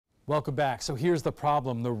Welcome back. So here's the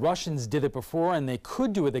problem. The Russians did it before and they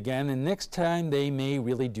could do it again, and next time they may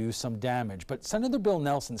really do some damage. But Senator Bill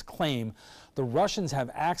Nelson's claim the Russians have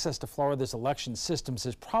access to Florida's election systems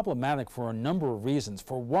is problematic for a number of reasons.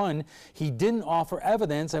 For one, he didn't offer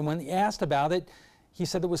evidence, and when he asked about it, he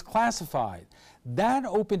said it was classified. That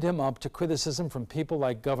opened him up to criticism from people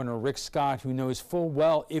like Governor Rick Scott, who knows full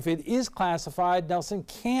well if it is classified, Nelson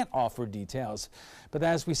can't offer details. But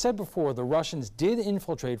as we said before, the Russians did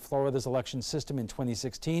infiltrate Florida's election system in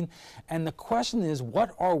 2016, and the question is,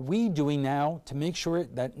 what are we doing now to make sure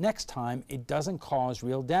that next time it doesn't cause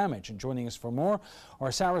real damage? And joining us for more are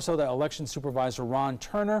Sarasota Election Supervisor Ron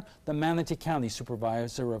Turner, the Manatee County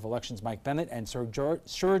Supervisor of Elections Mike Bennett, and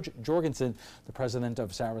Serge Jorgensen, the president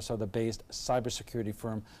of Sarasota-based cybersecurity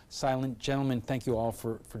firm Silent. Gentlemen, thank you all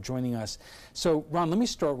for joining us. So, Ron, let me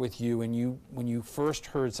start with you. And when you first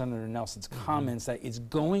heard Senator Nelson's comments that it's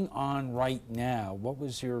going on right now, what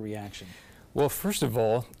was your reaction? Well, first of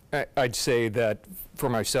all, I'd say that for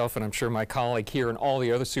myself, and I'm sure my colleague here and all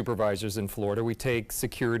the other supervisors in Florida, we take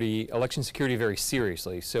election security very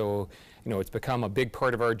seriously. So, you know, it's become a big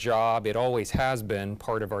part of our job. It always has been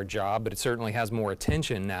part of our job, but it certainly has more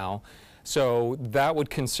attention now. So that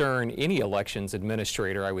would concern any elections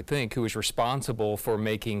administrator, I would think, who is responsible for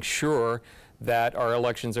making sure that our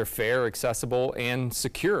elections are fair, accessible, and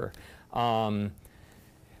secure. Now,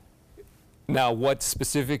 what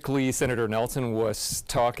specifically Senator Nelson was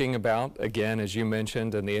talking about, again, as you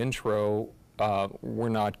mentioned in the intro, we're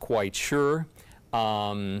not quite sure.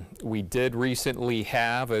 We did recently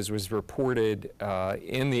have, as was reported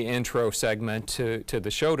in the intro segment to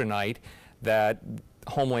the show tonight, that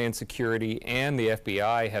Homeland Security and the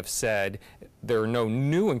FBI have said there are no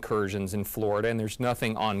new incursions in Florida, and there's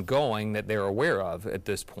nothing ongoing that they're aware of at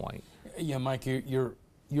this point. Yeah, Mike,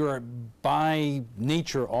 you're by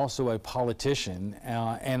nature also a politician,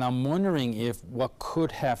 and I'm wondering if what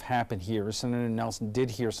could have happened here, Senator Nelson did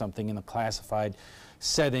hear something in a classified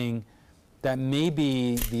setting that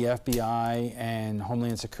maybe the FBI and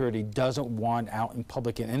Homeland Security doesn't want out in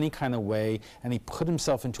public in any kind of way, and he put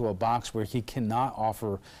himself into a box where he cannot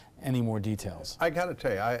offer any more details. I got to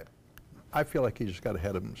tell you, I feel like he just got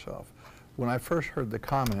ahead of himself. When I first heard the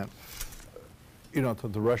comment, you know,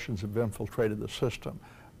 that the Russians have infiltrated the system,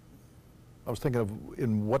 I was thinking of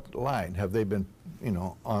in what line? Have they been, you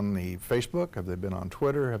know, on the Facebook? Have they been on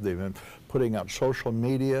Twitter? Have they been putting out social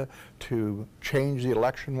media to change the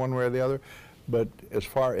election one way or the other? But as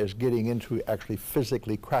far as getting into actually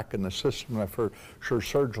physically cracking the system, I'm sure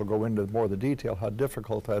Serge will go into more of the detail how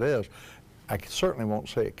difficult that is. I certainly won't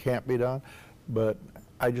say it can't be done, but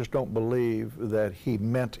I just don't believe that he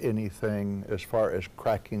meant anything as far as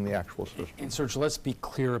cracking the actual system. And Serge, let's be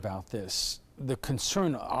clear about this. The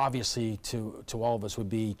concern, obviously, to all of us would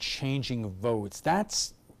be changing votes.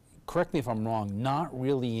 That's, correct me if I'm wrong, not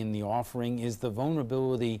really in the offering. Is the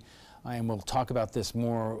vulnerability, and we'll talk about this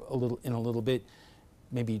more in a little bit,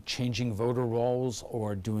 maybe changing voter rolls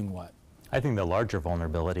or doing what? I think the larger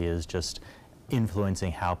vulnerability is just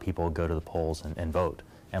influencing how people go to the polls and vote,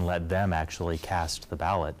 and let them actually cast the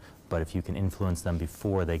ballot. But if you can influence them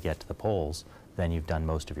before they get to the polls, then you've done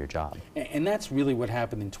most of your job. And that's really what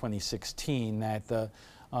happened in 2016, that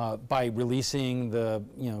by releasing the,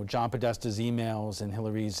 John Podesta's emails and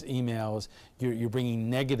Hillary's emails, you're bringing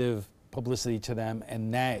negative publicity to them,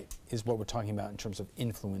 and that is what we're talking about in terms of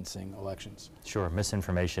influencing elections. Sure,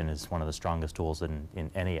 misinformation is one of the strongest tools in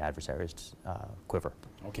any adversary's quiver.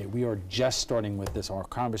 Okay, we are just starting with this. Our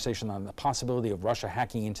conversation on the possibility of Russia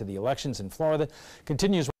hacking into the elections in Florida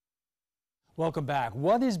continues. Welcome back.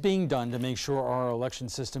 What is being done to make sure our election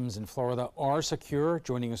systems in Florida are secure?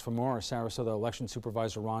 Joining us for more are Sarasota Election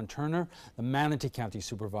Supervisor Ron Turner, the Manatee County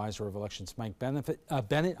Supervisor of Elections Mike Bennett,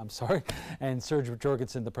 and Serge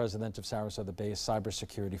Jorgensen, the president of Sarasota-based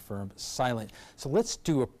cybersecurity firm Silent. So let's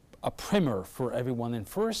do a primer for everyone, and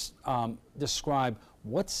first describe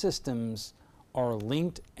what systems are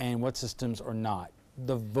linked and what systems are not.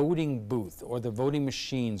 The voting booth or the voting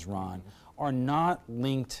machines, Ron, are not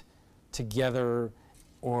linked together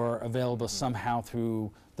or available somehow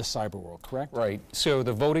through the cyber world, correct? Right. So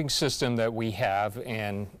the voting system that we have,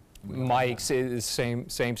 and Mike's is same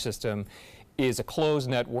system, is a closed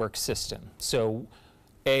network system. So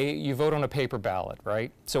you vote on a paper ballot,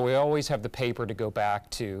 right? So we always have the paper to go back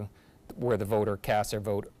to where the voter cast their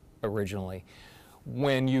vote originally.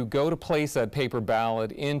 When you go to place that paper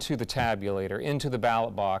ballot into the tabulator, into the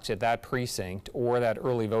ballot box at that precinct or that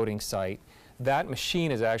early voting site, that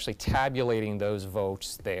machine is actually tabulating those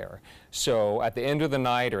votes there. So at the end of the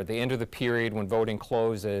night or at the end of the period when voting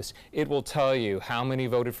closes, it will tell you how many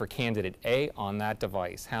voted for candidate A on that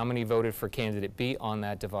device, how many voted for candidate B on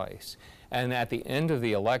that device. And at the end of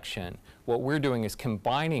the election, what we're doing is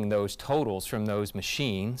combining those totals from those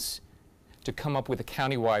machines to come up with the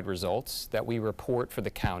county-wide results that we report for the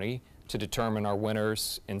county to determine our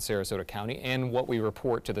winners in Sarasota County, and what we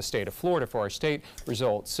report to the state of Florida for our state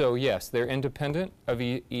results. So yes, they're independent of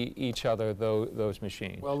each other, those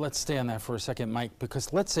machines. Well, let's stay on that for a second, Mike,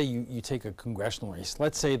 because let's say you take a congressional race.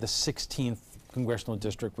 Let's say the 16th congressional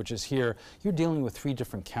district, which is here. You're dealing with 3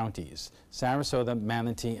 different counties, Sarasota,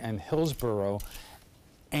 Manatee, and Hillsborough.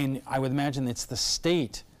 And I would imagine it's the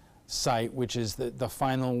state site, which is the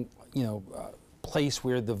final, place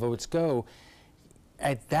where the votes go.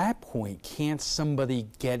 At that point, can't somebody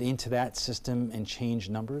get into that system and change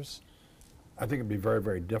numbers? I think it'd be very,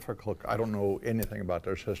 very difficult. I don't know anything about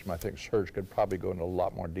their system. I think Serge could probably go into a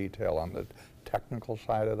lot more detail on the technical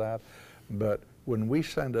side of that. But when we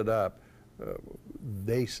send it up,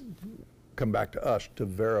 they come back to us to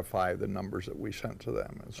verify the numbers that we sent to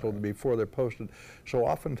them. And so before they're posted, so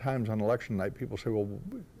oftentimes on election night, people say, well,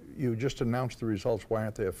 you just announced the results, why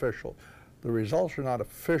aren't they official? The results are not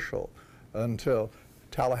official until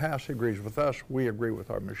Tallahassee agrees with us, we agree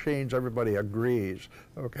with our machines, everybody agrees,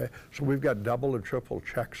 okay? So we've got double and triple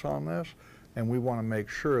checks on this, and we want to make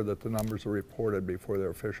sure that the numbers are reported before they're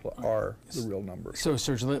official are the real numbers. So,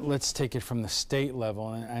 Serge, let's take it from the state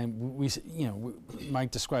level, and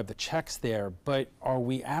Mike described the checks there, but are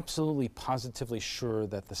we absolutely positively sure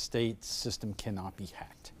that the state system cannot be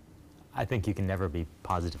hacked? I think you can never be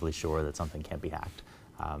positively sure that something can't be hacked.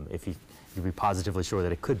 If you can be positively sure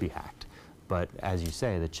that it could be hacked. But as you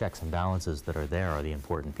say, the checks and balances that are there are the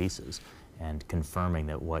important pieces, and confirming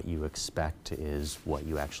that what you expect is what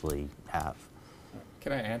you actually have.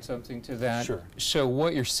 Can I add something to that? Sure. So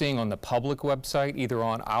what you're seeing on the public website, either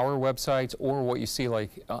on our websites or what you see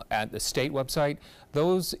at the state website,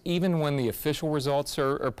 those, even when the official results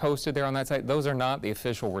are posted there on that site, those are not the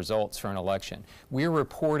official results for an election. We're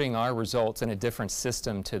reporting our results in a different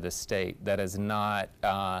system to the state that is not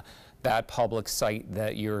that public site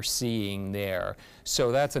that you're seeing there.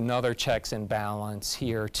 So that's another checks and balance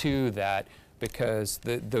here too, that because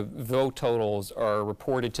the vote totals are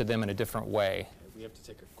reported to them in a different way. We have to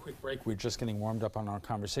take a quick break. We're just getting warmed up on our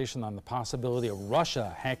conversation on the possibility of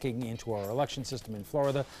Russia hacking into our election system in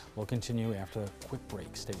Florida. We'll continue after a quick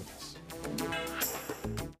break. Stay with us.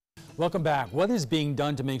 Welcome back. What is being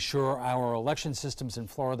done to make sure our election systems in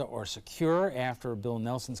Florida are secure after Bill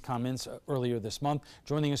Nelson's comments earlier this month?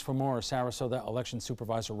 Joining us for more are Sarasota Election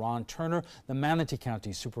Supervisor Ron Turner, the Manatee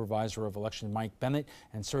County Supervisor of Election Mike Bennett,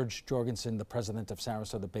 and Serge Jorgensen, the president of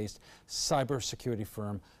Sarasota-based cybersecurity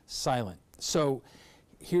firm Silent. So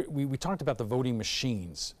here we talked about the voting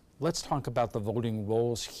machines. Let's talk about the voting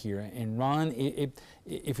rolls here. And Ron,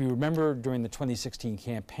 if you remember during the 2016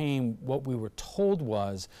 campaign, what we were told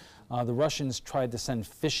was the Russians tried to send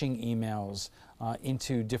phishing emails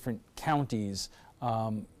into different counties.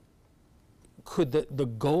 Could the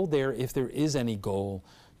goal there, if there is any goal,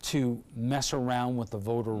 to mess around with the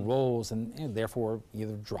voter rolls and therefore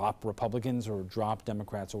either drop Republicans or drop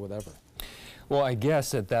Democrats or whatever? Well, I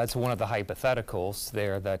guess that's one of the hypotheticals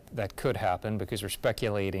there that could happen, because we're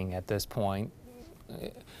speculating at this point.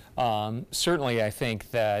 Certainly, I think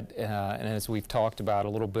that, and as we've talked about a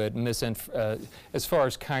little bit, as far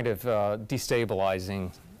as kind of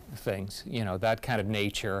destabilizing things, that kind of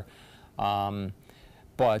nature.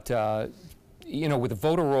 But with the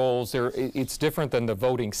voter rolls, it's different than the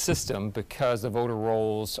voting system, because the voter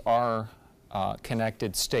rolls are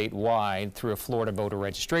connected statewide through a Florida voter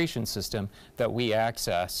registration system that we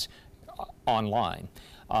access online.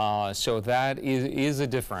 So that is a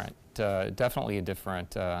different, definitely a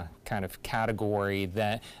different kind of category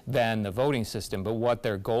than the voting system. But what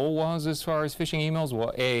their goal was as far as phishing emails,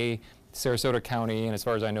 well, A, Sarasota County, and as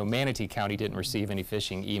far as I know, Manatee County didn't receive any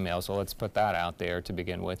phishing emails, so let's put that out there to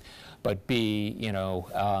begin with. But B,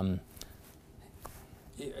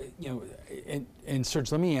 and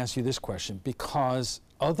Serge, let me ask you this question, because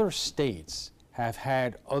other states have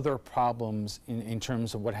had other problems in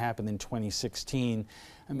terms of what happened in 2016.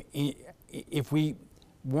 I mean, if we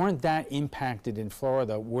weren't that impacted in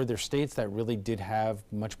Florida, were there states that really did have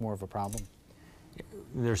much more of a problem?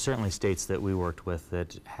 There are certainly states that we worked with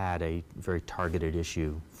that had a very targeted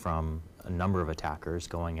issue from a number of attackers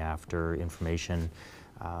going after information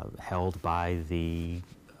held by the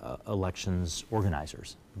elections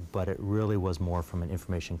organizers. But it really was more from an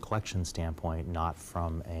information collection standpoint, not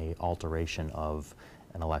from an alteration of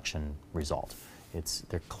an election result.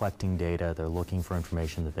 They're collecting data, they're looking for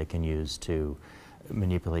information that they can use to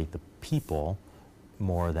manipulate the people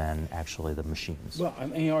more than actually the machines. Well, I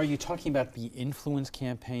mean, are you talking about the influence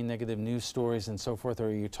campaign, negative news stories and so forth, or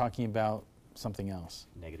are you talking about something else?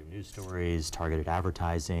 Negative news stories, targeted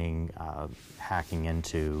advertising, hacking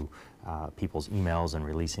into people's emails and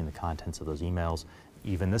releasing the contents of those emails,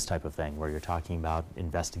 even this type of thing where you're talking about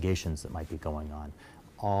investigations that might be going on,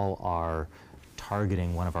 all are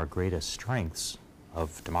targeting one of our greatest strengths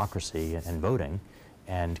of democracy and voting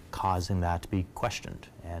and causing that to be questioned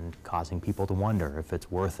and causing people to wonder if it's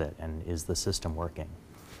worth it and is the system working.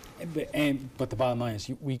 But the bottom line is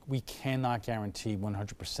we cannot guarantee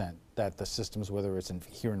 100% that the systems, whether it's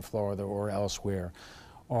here in Florida or elsewhere,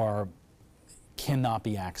 cannot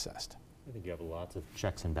be accessed. I think you have lots of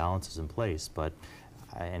checks and balances in place, but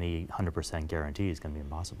any 100% guarantee is going to be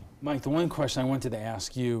impossible. Mike, the one question I wanted to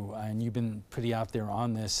ask you, and you've been pretty out there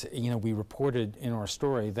on this, you know, we reported in our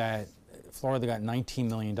story that Florida got $19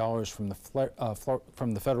 million from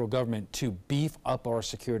the federal government to beef up our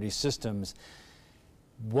security systems.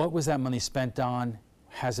 What was that money spent on?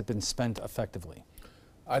 Has it been spent effectively?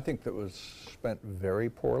 I think that was spent very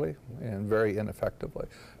poorly and very ineffectively.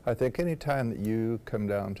 I think any time that you come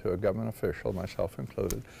down to a government official, myself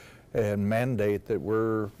included, and mandate that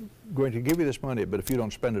we're going to give you this money, but if you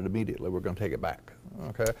don't spend it immediately, we're going to take it back,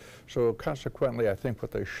 okay? So consequently, I think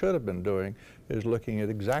what they should have been doing is looking at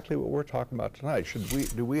exactly what we're talking about tonight.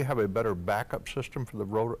 Do we have a better backup system for the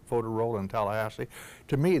voter roll in Tallahassee?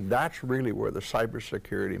 To me, that's really where the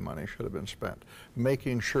cybersecurity money should have been spent,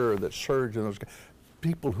 making sure that Serge and those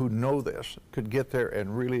people who know this could get there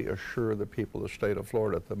and really assure the people of the state of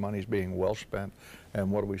Florida that the money's being well spent and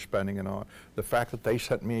what are we spending it on. The fact that they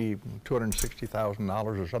sent me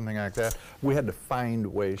 $260,000 or something like that, we had to find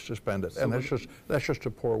ways to spend it. So and that's just a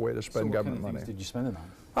poor way to spend government money. What kind of things did you spend it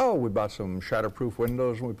on? Oh, we bought some shatterproof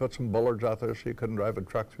windows and we put some bullards out there so you couldn't drive a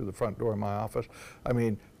truck through the front door of my office. I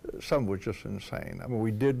mean, some was just insane. I mean, we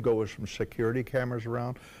did go with some security cameras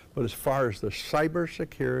around, but as far as the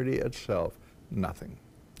cybersecurity itself, nothing.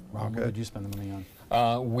 Rob, what did you spend the money on?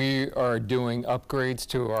 We are doing upgrades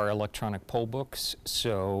to our electronic poll books,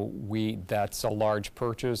 so that's a large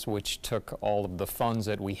purchase which took all of the funds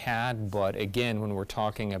that we had, but again, when we're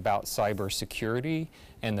talking about cybersecurity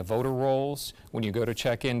and the voter rolls, when you go to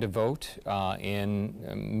check in to vote in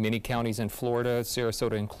many counties in Florida,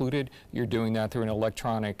 Sarasota included, you're doing that through an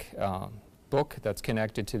electronic book that's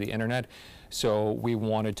connected to the internet. So we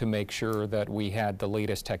wanted to make sure that we had the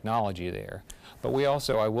latest technology there. But we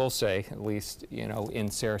also, I will say, at least, you know, in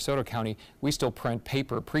Sarasota County, we still print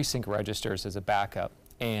paper precinct registers as a backup.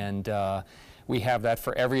 And we have that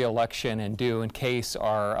for every election and do in case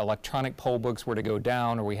our electronic poll books were to go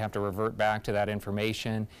down or we have to revert back to that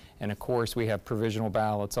information. And of course, we have provisional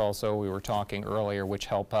ballots also, we were talking earlier, which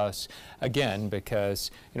help us, again,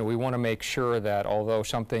 because we want to make sure that although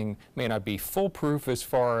something may not be foolproof as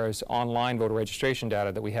far as online voter registration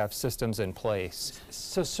data, that we have systems in place.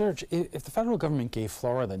 So Serge, if the federal government gave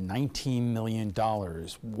Florida $19 million,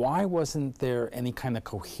 why wasn't there any kind of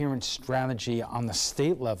coherent strategy on the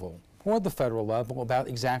state level or the federal level about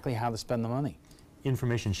exactly how to spend the money?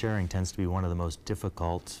 Information sharing tends to be one of the most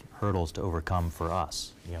difficult hurdles to overcome for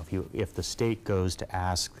us. If the state goes to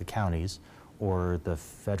ask the counties or the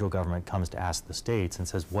federal government comes to ask the states and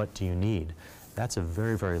says, what do you need? That's a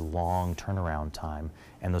very, very long turnaround time,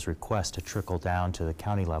 and those requests to trickle down to the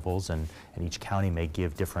county levels, and each county may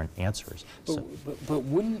give different answers. But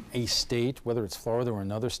wouldn't a state, whether it's Florida or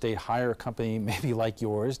another state, hire a company maybe like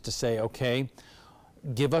yours to say, okay,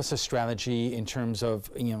 give us a strategy in terms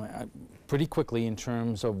of, pretty quickly in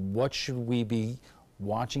terms of what should we be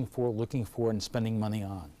watching for, looking for, and spending money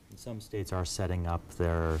on? Some states are setting up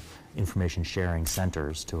their information sharing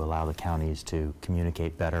centers to allow the counties to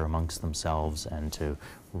communicate better amongst themselves and to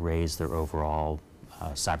raise their overall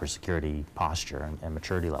cybersecurity posture and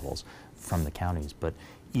maturity levels from the counties. But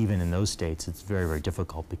even in those states, it's very, very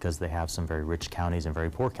difficult because they have some very rich counties and very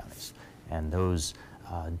poor counties. And those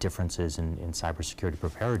differences in cybersecurity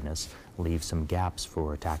preparedness leave some gaps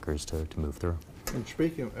for attackers to move through. And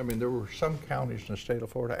speaking of, there were some counties in the state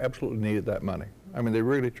of Florida absolutely needed that money. They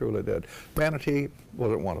really, truly did. Manatee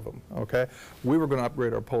wasn't one of them, okay? We were going to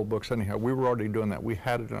upgrade our poll books anyhow. We were already doing that. We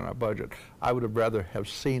had it in our budget. I would have rather have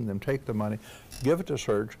seen them take the money, give it to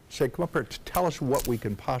Serge, say, come up here, tell us what we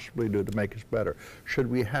can possibly do to make us better.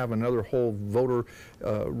 Should we have another whole voter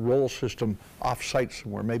roll system off-site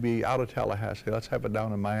somewhere, maybe out of Tallahassee? Let's have it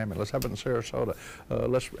down in Miami. Let's have it in Sarasota.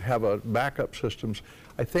 Let's have a backup systems.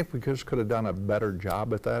 I think we just could have done a better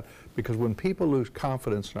job at that, because when people lose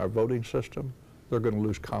confidence in our voting system, they're going to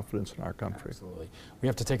lose confidence in our country. Absolutely. We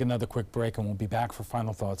have to take another quick break, and we'll be back for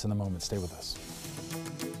final thoughts in a moment. Stay with us.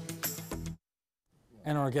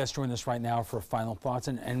 And our guests join us right now for final thoughts.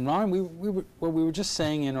 And Ron, we were just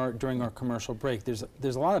saying during our commercial break, there's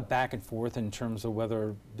a lot of back and forth in terms of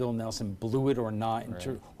whether Bill Nelson blew it or not,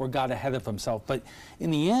 right, or got ahead of himself. But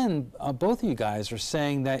in the end, both of you guys are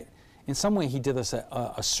saying that in some way he did us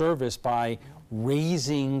a service by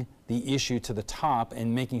raising the issue to the top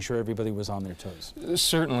and making sure everybody was on their toes.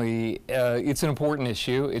 Certainly, it's an important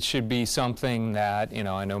issue. It should be something that,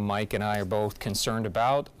 I know Mike and I are both concerned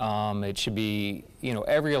about. It should be,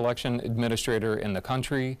 every election administrator in the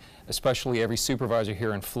country, especially every supervisor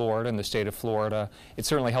here in Florida, in the state of Florida. It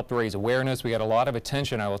certainly helped raise awareness. We got a lot of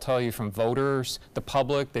attention, I will tell you, from voters, the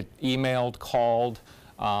public that emailed, called,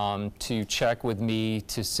 to check with me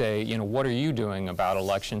to say, what are you doing about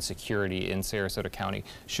election security in Sarasota County?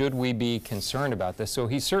 Should we be concerned about this? So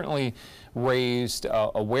he certainly raised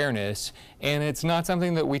awareness, and it's not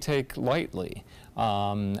something that we take lightly.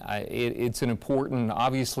 It's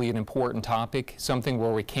obviously an important topic, something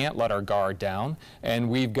where we can't let our guard down, and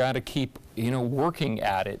we've got to keep, working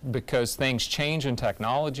at it, because things change in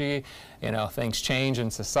technology, things change in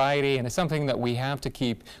society, and it's something that we have to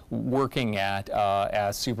keep working at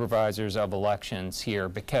as supervisors of elections here,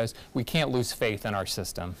 because we can't lose faith in our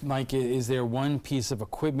system. Mike, is there one piece of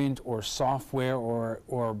equipment or software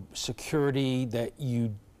or security that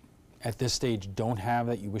you, at this stage, don't have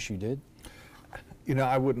that you wish you did?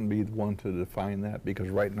 I wouldn't be the one to define that, because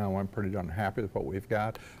right now I'm pretty darn happy with what we've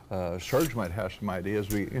got. Serge might have some ideas,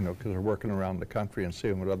 because we're working around the country and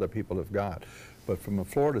seeing what other people have got. But from a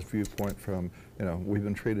Florida's viewpoint, we've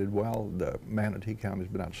been treated well. The Manatee County's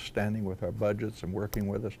been outstanding with our budgets and working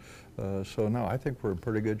with us. So no, I think we're in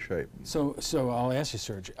pretty good shape. So I'll ask you,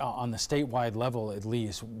 Serge, on the statewide level at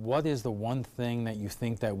least, what is the one thing that you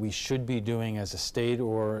think that we should be doing as a state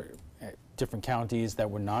or different counties that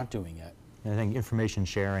we're not doing yet? I think information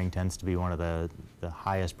sharing tends to be one of the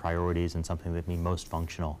highest priorities, and something that being most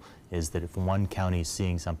functional is that if one county is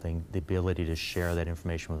seeing something, the ability to share that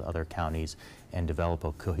information with other counties and develop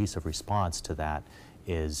a cohesive response to that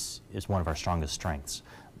is one of our strongest strengths.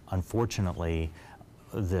 Unfortunately,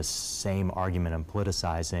 this same argument on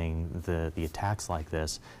politicizing the attacks like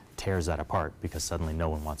this tears that apart, because suddenly no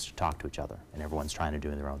one wants to talk to each other and everyone's trying to do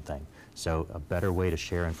their own thing. So a better way to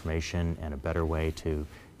share information and a better way to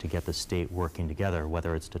get the state working together,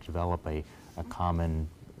 whether it's to develop a common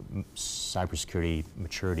cybersecurity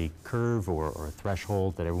maturity curve or a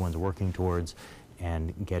threshold that everyone's working towards,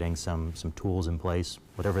 and getting some tools in place,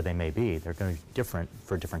 whatever they may be. They're going to be different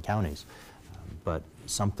for different counties, but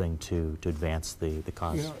something to advance the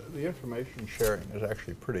cause. The information sharing is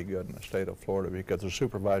actually pretty good in the state of Florida, because the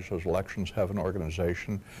supervisors' elections have an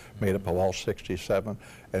organization made up of all 67,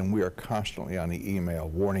 and we are constantly on the email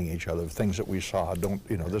warning each other of things that we saw.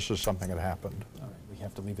 This is something that happened. All right, we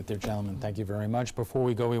have to leave it there, gentlemen. Thank you very much. Before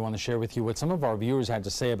we go, we want to share with you what some of our viewers had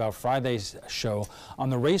to say about Friday's show on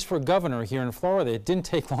the race for governor here in Florida. It didn't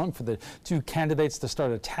take long for the two candidates to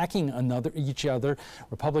start attacking each other.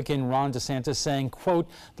 Republican Ron DeSantis saying, quote,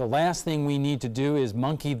 "The last thing we need to do is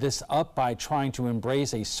monkey this up by trying to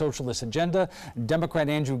embrace a socialist agenda." Democrat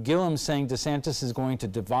Andrew Gillum saying DeSantis is going to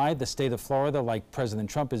divide the state of Florida like President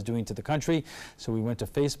Trump is doing to the country. So we went to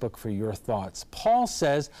Facebook for your thoughts. Paul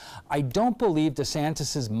says, "I don't believe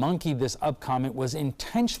DeSantis's monkey this up comment was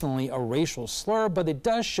intentionally a racial slur, but it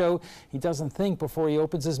does show he doesn't think before he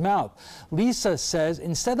opens his mouth." Lisa says,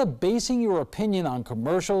 "Instead of basing your opinion on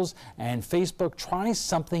commercials and Facebook, try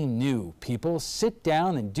something new. People, sit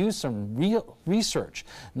down and do some real research,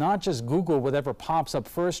 not just Google whatever pops up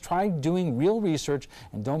first. Try doing real research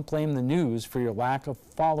and don't blame the news for your lack of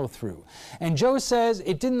follow-through." And Joe says,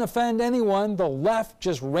 "It didn't offend anyone. The left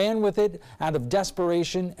just ran with it out of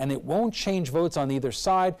desperation, and it won't change votes on either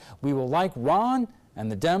side. We will like Ron,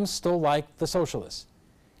 and the Dems still like the socialists."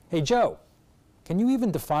 Hey, Joe, can you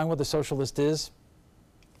even define what a socialist is?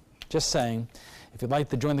 Just saying. If you'd like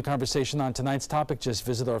to join the conversation on tonight's topic, just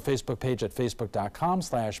visit our Facebook page at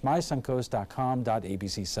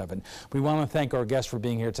facebook.com/mysuncoast.com.abc7. We want to thank our guests for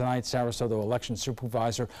being here tonight: Sarasota Election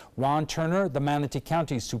Supervisor Ron Turner, the Manatee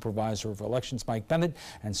County Supervisor of Elections Mike Bennett,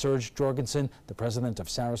 and Serge Jorgensen, the president of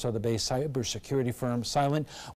Sarasota-based cybersecurity firm Silent.